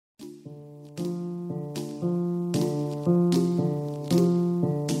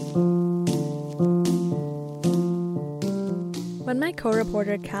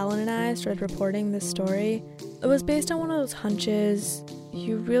co-reporter Callan and I started reporting this story, it was based on one of those hunches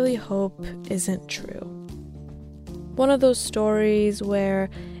you really hope isn't true. One of those stories where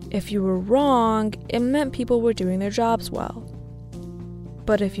if you were wrong, it meant people were doing their jobs well.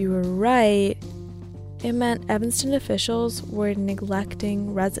 But if you were right, it meant Evanston officials were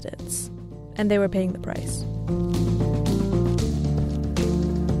neglecting residents, and they were paying the price.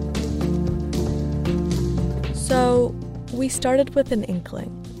 So we started with an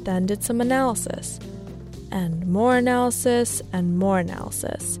inkling, then did some analysis, and more analysis, and more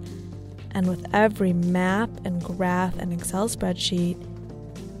analysis. And with every map and graph and Excel spreadsheet,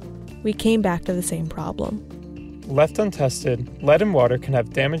 we came back to the same problem. Left untested, lead in water can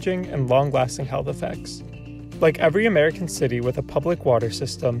have damaging and long-lasting health effects. Like every American city with a public water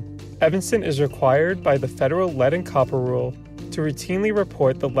system, Evanston is required by the federal lead and copper rule to routinely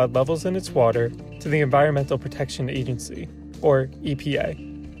report the lead levels in its water to the Environmental Protection Agency, or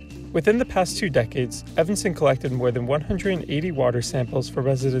EPA. Within the past 2 decades, Evanston collected more than 180 water samples for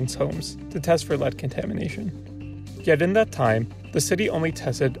residents' homes to test for lead contamination. Yet in that time, the city only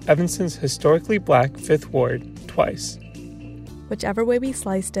tested Evanston's historically black 5th Ward twice. Whichever way we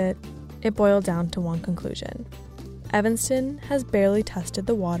sliced it, it boiled down to one conclusion. Evanston has barely tested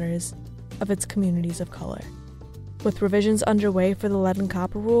the waters of its communities of color. With revisions underway for the lead and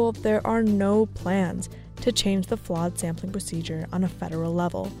copper rule, there are no plans to change the flawed sampling procedure on a federal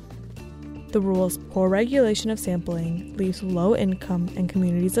level. The rule's poor regulation of sampling leaves low-income and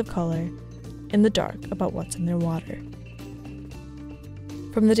communities of color in the dark about what's in their water.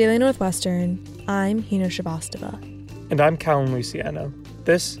 From the Daily Northwestern, I'm Hina Shrivastava. And I'm Callan Luciano.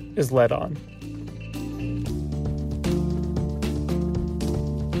 This is Lead On.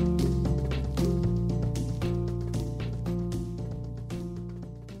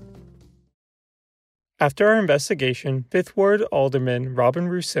 After our investigation, 5th Ward Alderman Robin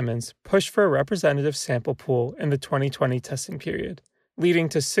Rue Simmons pushed for a representative sample pool in the 2020 testing period, leading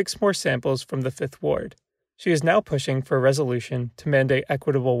to 6 more samples from the 5th Ward. She is now pushing for a resolution to mandate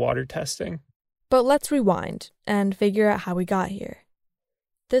equitable water testing. But let's rewind and figure out how we got here.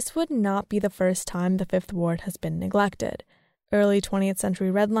 This would not be the first time the 5th Ward has been neglected. Early 20th century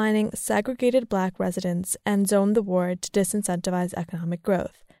redlining segregated Black residents and zoned the ward to disincentivize economic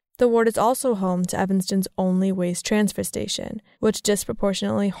growth. The ward is also home to Evanston's only waste transfer station, which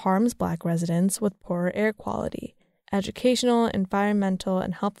disproportionately harms Black residents with poorer air quality. Educational, environmental,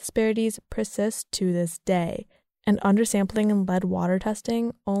 and health disparities persist to this day, and undersampling and lead water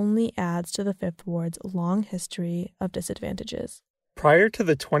testing only adds to the 5th Ward's long history of disadvantages. Prior to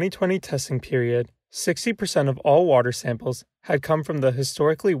the 2020 testing period, 60% of all water samples had come from the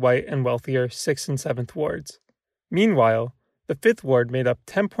historically white and wealthier 6th and 7th Wards. Meanwhile, the 5th Ward made up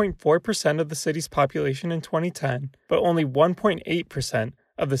 10.4% of the city's population in 2010, but only 1.8%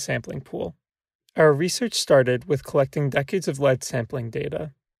 of the sampling pool. Our research started with collecting decades of lead sampling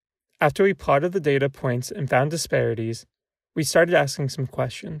data. After we plotted the data points and found disparities, we started asking some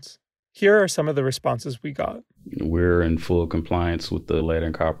questions. Here are some of the responses we got. We're in full compliance with the lead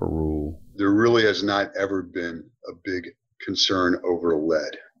and copper rule. There really has not ever been a big concern over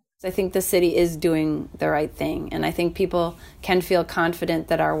lead. I think the city is doing the right thing, and I think people can feel confident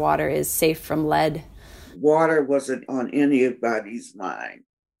that our water is safe from lead. Water wasn't on anybody's mind.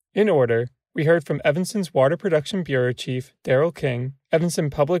 In order, we heard from Evanston's Water Production Bureau Chief, Daryl King, Evanston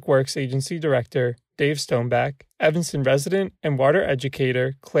Public Works Agency Director, Dave Stoneback, Evanston resident and water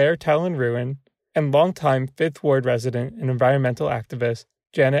educator, Claire Talon-Ruin, and longtime 5th Ward resident and environmental activist,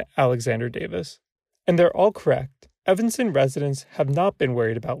 Janet Alexander Davis. And they're all correct. Evanston residents have not been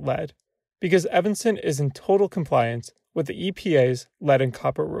worried about lead, because Evanston is in total compliance with the EPA's lead and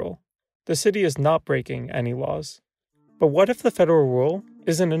copper rule. The city is not breaking any laws. But what if the federal rule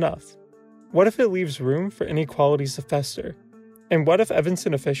isn't enough? What if it leaves room for inequalities to fester? And what if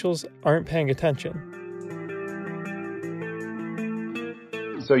Evanston officials aren't paying attention?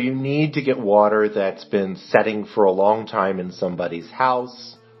 So you need to get water that's been setting for a long time in somebody's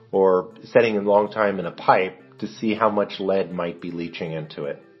house or setting a long time in a pipe to see how much lead might be leaching into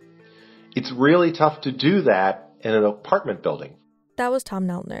it. It's really tough to do that in an apartment building. That was Tom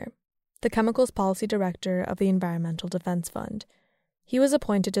Neltner, the Chemicals Policy Director of the Environmental Defense Fund. He was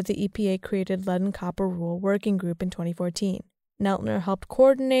appointed to the EPA-created Lead and Copper Rule Working Group in 2014. Neltner helped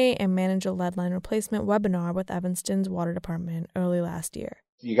coordinate and manage a lead line replacement webinar with Evanston's Water Department early last year.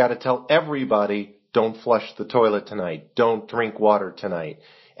 You got to tell everybody, don't flush the toilet tonight, don't drink water tonight.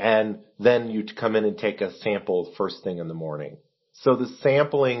 And then you come in and take a sample first thing in the morning. So the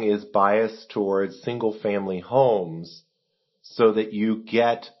sampling is biased towards single-family homes so that you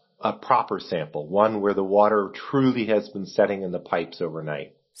get a proper sample, one where the water truly has been setting in the pipes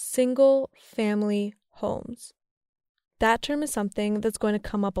overnight. Single-family homes. That term is something that's going to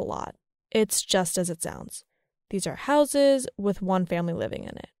come up a lot. It's just as it sounds. These are houses with one family living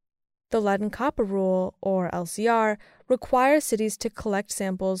in it. The lead and copper rule, or LCR, requires cities to collect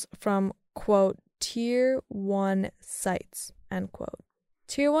samples from, quote, Tier 1 sites, end quote.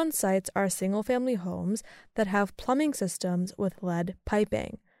 Tier 1 sites are single-family homes that have plumbing systems with lead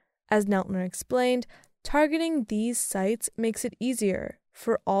piping. As Neltner explained, targeting these sites makes it easier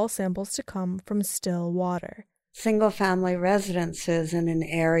for all samples to come from still water. Single-family residences in an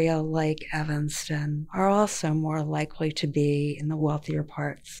area like Evanston are also more likely to be in the wealthier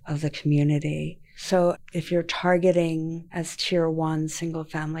parts of the community. So if you're targeting as Tier 1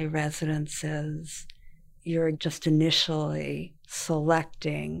 single-family residences, you're just initially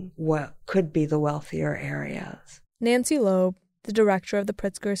selecting what could be the wealthier areas. Nancy Loeb, the director of the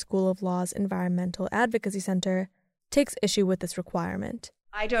Pritzker School of Law's Environmental Advocacy Center, takes issue with this requirement.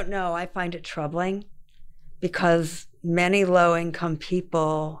 I don't know. I find it troubling because many low-income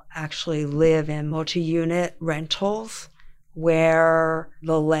people actually live in multi-unit rentals where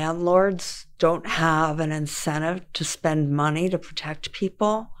the landlords don't have an incentive to spend money to protect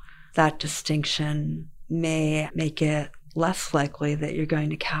people. That distinction may make it less likely that you're going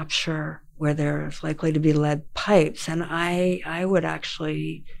to capture where there's likely to be lead pipes. And I would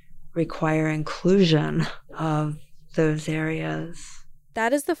actually require inclusion of those areas.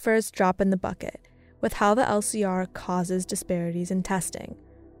 That is the first drop in the bucket with how the LCR causes disparities in testing.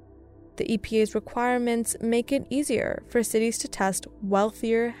 The EPA's requirements make it easier for cities to test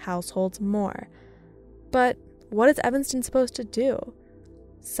wealthier households more. But what is Evanston supposed to do?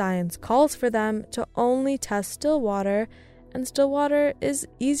 Science calls for them to only test still water, and still water is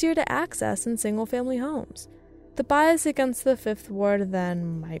easier to access in single-family homes. The bias against the Fifth Ward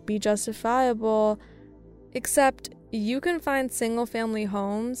then might be justifiable, except you can find single-family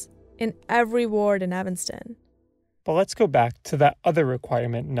homes in every ward in Evanston. But let's go back to that other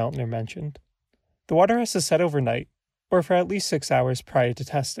requirement Neltner mentioned. The water has to set overnight, or for at least 6 hours prior to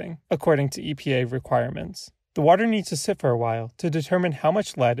testing, according to EPA requirements. The water needs to sit for a while to determine how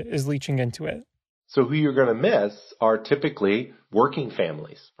much lead is leaching into it. So who you're going to miss are typically working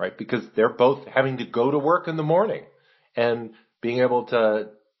families, right? Because they're both having to go to work in the morning, and being able to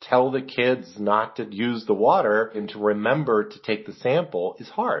tell the kids not to use the water and to remember to take the sample is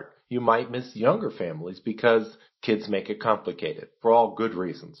hard. You might miss younger families because kids make it complicated for all good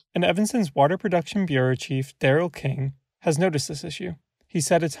reasons. And Evanston's Water Production Bureau Chief Daryl King has noticed this issue. He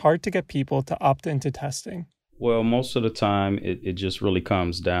said it's hard to get people to opt into testing. Well, most of the time, it just really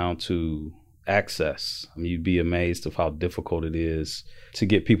comes down to access. I mean, you'd be amazed of how difficult it is to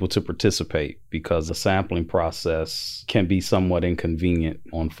get people to participate because the sampling process can be somewhat inconvenient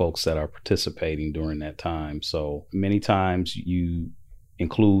on folks that are participating during that time. So many times you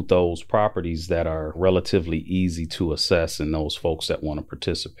include those properties that are relatively easy to assess and those folks that want to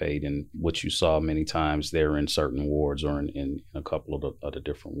participate. And what you saw many times, they're in certain wards or in a couple of the other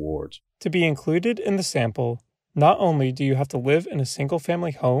different wards. To be included in the sample, not only do you have to live in a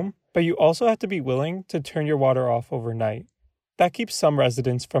single-family home, but you also have to be willing to turn your water off overnight. That keeps some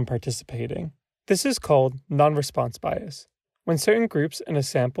residents from participating. This is called non-response bias, when certain groups in a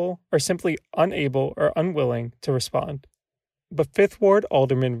sample are simply unable or unwilling to respond. But Fifth Ward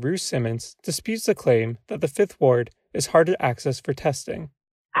Alderman Ruth Simmons disputes the claim that the Fifth Ward is hard to access for testing.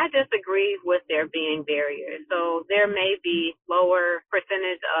 I disagree with there being barriers. So there may be lower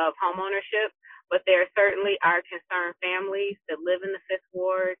percentage of homeownership, but there certainly are concerned families that live in the Fifth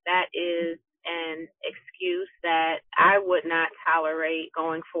Ward. That is an excuse that I would not tolerate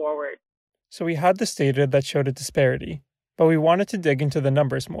going forward. So we had this data that showed a disparity, but we wanted to dig into the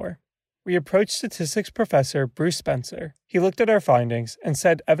numbers more. We approached statistics professor Bruce Spencer. He looked at our findings and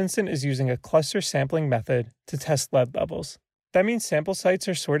said Evanston is using a cluster sampling method to test lead levels. That means sample sites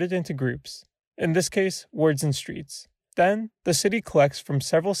are sorted into groups, in this case, wards and streets. Then, the city collects from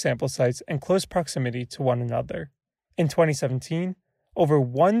several sample sites in close proximity to one another. In 2017, over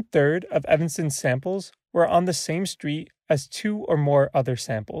 1/3 of Evanston's samples were on the same street as 2 or more other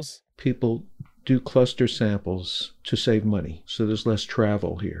samples. People do cluster samples to save money, so there's less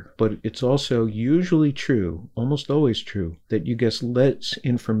travel here. But it's also usually true, almost always true, that you get less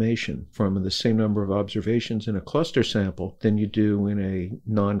information from the same number of observations in a cluster sample than you do in a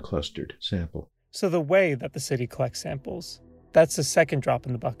non-clustered sample. So the way that the city collects samples, that's the second drop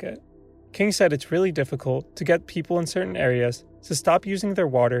in the bucket. King said it's really difficult to get people in certain areas to stop using their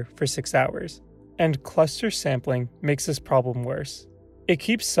water for 6 hours, and cluster sampling makes this problem worse. It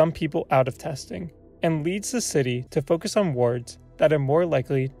keeps some people out of testing and leads the city to focus on wards that are more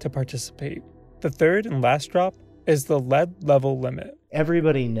likely to participate. The third and last drop is the lead level limit.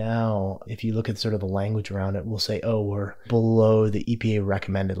 Everybody now, if you look at sort of the language around it, will say, oh, we're below the EPA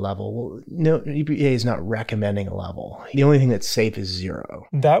recommended level. Well, no, EPA is not recommending a level. The only thing that's safe is 0.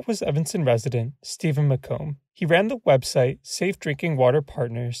 That was Evanston resident Stephen McComb. He ran the website Safe Drinking Water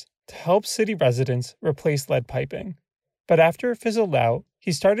Partners to help city residents replace lead piping. But after it fizzled out,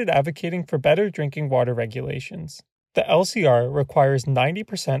 he started advocating for better drinking water regulations. The LCR requires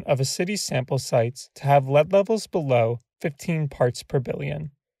 90% of a city's sample sites to have lead levels below 15 parts per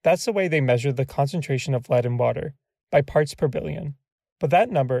billion. That's the way they measure the concentration of lead in water, by parts per billion. But that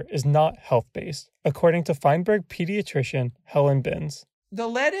number is not health-based, according to Feinberg pediatrician Helen Binns. The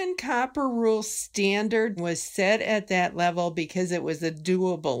lead and copper rule standard was set at that level because it was a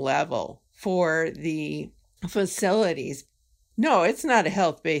doable level for the facilities. No, it's not a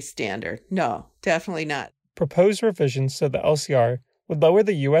health-based standard. No, definitely not. Proposed revisions to the LCR would lower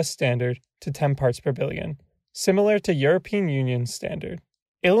the U.S. standard to 10 parts per billion, similar to European Union standard.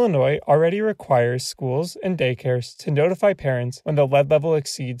 Illinois already requires schools and daycares to notify parents when the lead level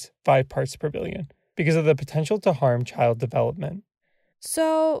exceeds 5 parts per billion because of the potential to harm child development.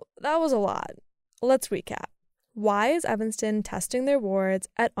 So that was a lot. Let's recap. Why is Evanston testing their wards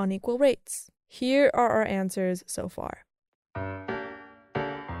at unequal rates? Here are our answers so far.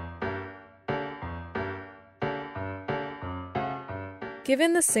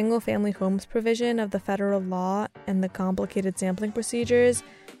 Given the single-family homes provision of the federal law and the complicated sampling procedures,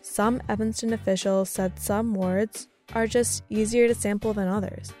 some Evanston officials said some wards are just easier to sample than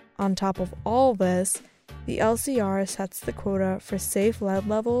others. On top of all this, the LCR sets the quota for safe lead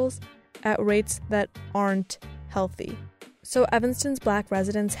levels at rates that aren't healthy. So Evanston's Black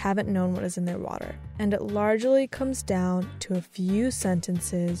residents haven't known what is in their water, and it largely comes down to a few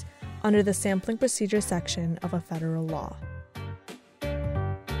sentences under the sampling procedure section of a federal law.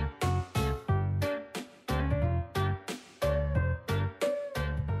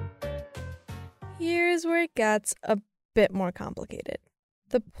 Here's where it gets a bit more complicated.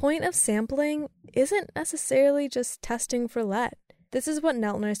 The point of sampling isn't necessarily just testing for lead. This is what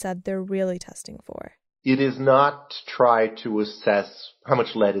Neltner said they're really testing for. It is not to try to assess how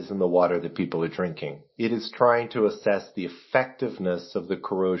much lead is in the water that people are drinking. It is trying to assess the effectiveness of the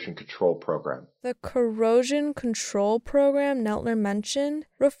corrosion control program. The corrosion control program Neltner mentioned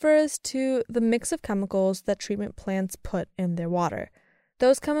refers to the mix of chemicals that treatment plants put in their water.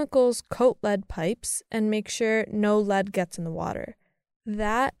 Those chemicals coat lead pipes and make sure no lead gets in the water.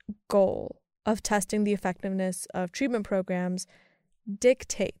 That goal of testing the effectiveness of treatment programs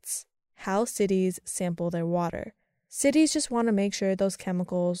dictates how cities sample their water. Cities just want to make sure those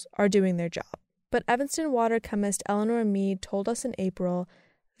chemicals are doing their job. But Evanston water chemist Eleanor Mead told us in April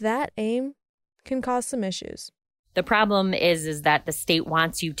that aim can cause some issues. The problem is that the state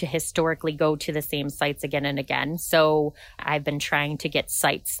wants you to historically go to the same sites again and again. So I've been trying to get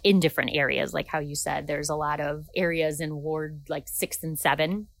sites in different areas. Like how you said, there's a lot of areas in Ward like 6 and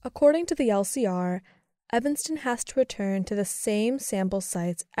 7. According to the LCR, Evanston has to return to the same sample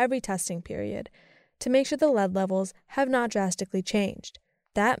sites every testing period to make sure the lead levels have not drastically changed.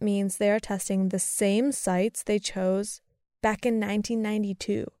 That means they are testing the same sites they chose back in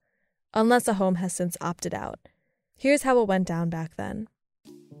 1992, unless a home has since opted out. Here's how it went down back then.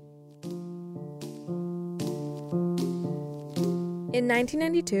 In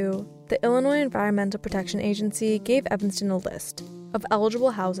 1992, the Illinois Environmental Protection Agency gave Evanston a list of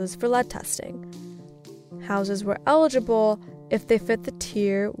eligible houses for lead testing. Houses were eligible if they fit the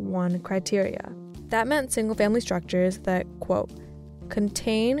Tier 1 criteria. That meant single-family structures that, quote,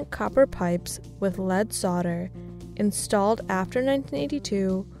 contain copper pipes with lead solder installed after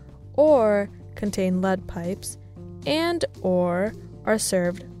 1982 or contain lead pipes and or are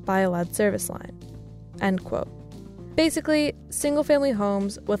served by a lead service line, end quote. Basically, single-family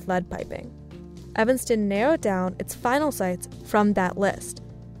homes with lead piping. Evanston narrowed down its final sites from that list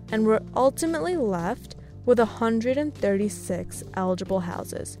and were ultimately left with 136 eligible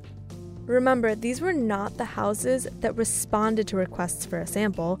houses. Remember, these were not the houses that responded to requests for a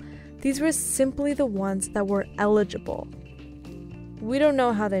sample. These were simply the ones that were eligible. We don't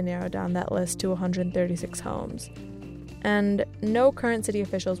know how they narrowed down that list to 136 homes, and no current city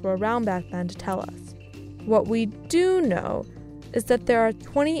officials were around back then to tell us. What we do know is that there are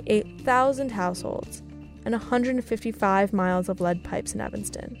 28,000 households and 155 miles of lead pipes in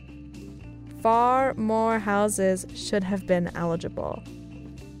Evanston. Far more houses should have been eligible.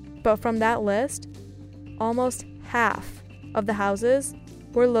 But from that list, almost half of the houses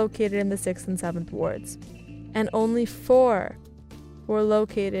were located in the 6th and 7th wards, and only 4 were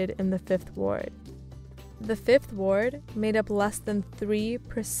located in the 5th ward. the Fifth Ward made up less than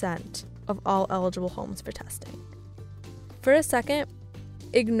 3% of all eligible homes for testing. For a second,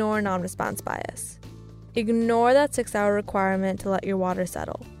 ignore non-response bias. Ignore that 6-hour requirement to let your water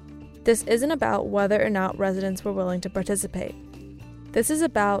settle. This isn't about whether or not residents were willing to participate. This is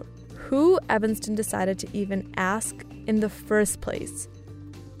about who Evanston decided to even ask in the first place.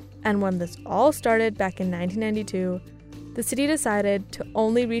 And when this all started back in 1992, the city decided to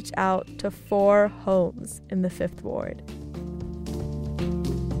only reach out to 4 homes in the Fifth Ward.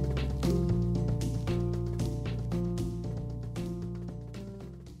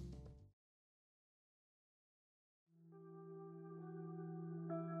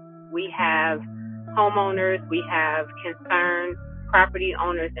 We have homeowners, we have concerned property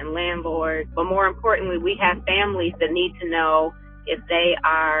owners and landlords, but more importantly, we have families that need to know if they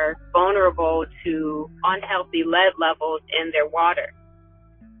are vulnerable to unhealthy lead levels in their water.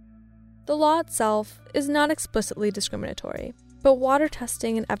 The law itself is not explicitly discriminatory, but water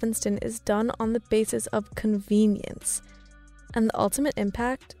testing in Evanston is done on the basis of convenience, and the ultimate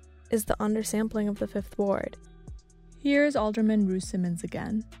impact is the undersampling of the Fifth Ward. Here's Alderman Ruth Simmons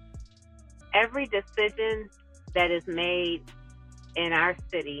again. Every decision that is made in our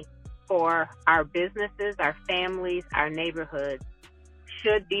city for our businesses, our families, our neighborhoods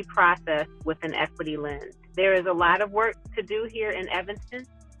should be processed with an equity lens. There is a lot of work to do here in Evanston,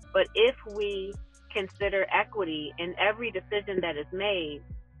 but if we consider equity in every decision that is made,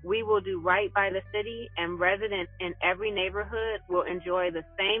 we will do right by the city, and residents in every neighborhood will enjoy the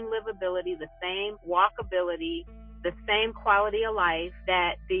same livability, the same walkability, the same quality of life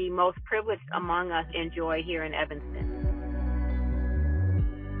that the most privileged among us enjoy here in Evanston.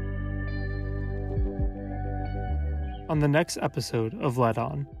 On the next episode of Lead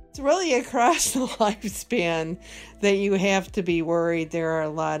On. It's really across the lifespan that you have to be worried. There are a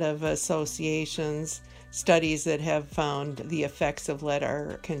lot of associations, studies that have found the effects of lead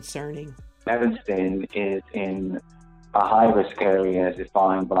are concerning. Evanston is in a high-risk area as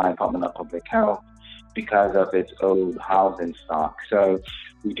defined by Department of Public Health because of its old housing stock. So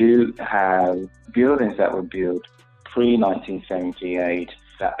we do have buildings that were built pre-1978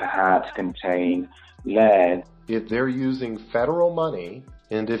 that perhaps contain lead. If they're using federal money,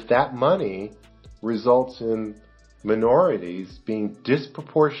 and if that money results in minorities being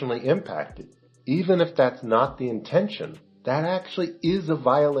disproportionately impacted, even if that's not the intention, that actually is a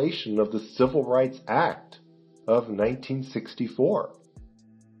violation of the Civil Rights Act of 1964.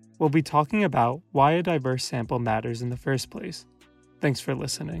 We'll be talking about why a diverse sample matters in the first place. Thanks for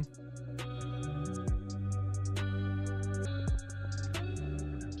listening.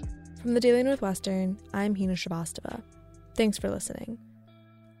 From the Daily Northwestern, I'm Hina Shrivastava. Thanks for listening.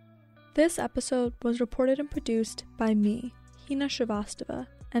 This episode was reported and produced by me, Hina Shrivastava,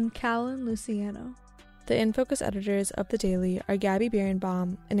 and Callan Luciano. The in-focus editors of The Daily are Gabby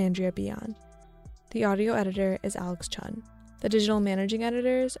Birnbaum and Andrea Bion. The audio editor is Alex Chun. The digital managing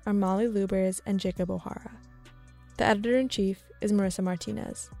editors are Molly Lubers and Jacob O'Hara. The editor-in-chief is Marissa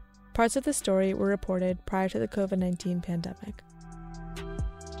Martinez. Parts of the story were reported prior to the COVID-19 pandemic.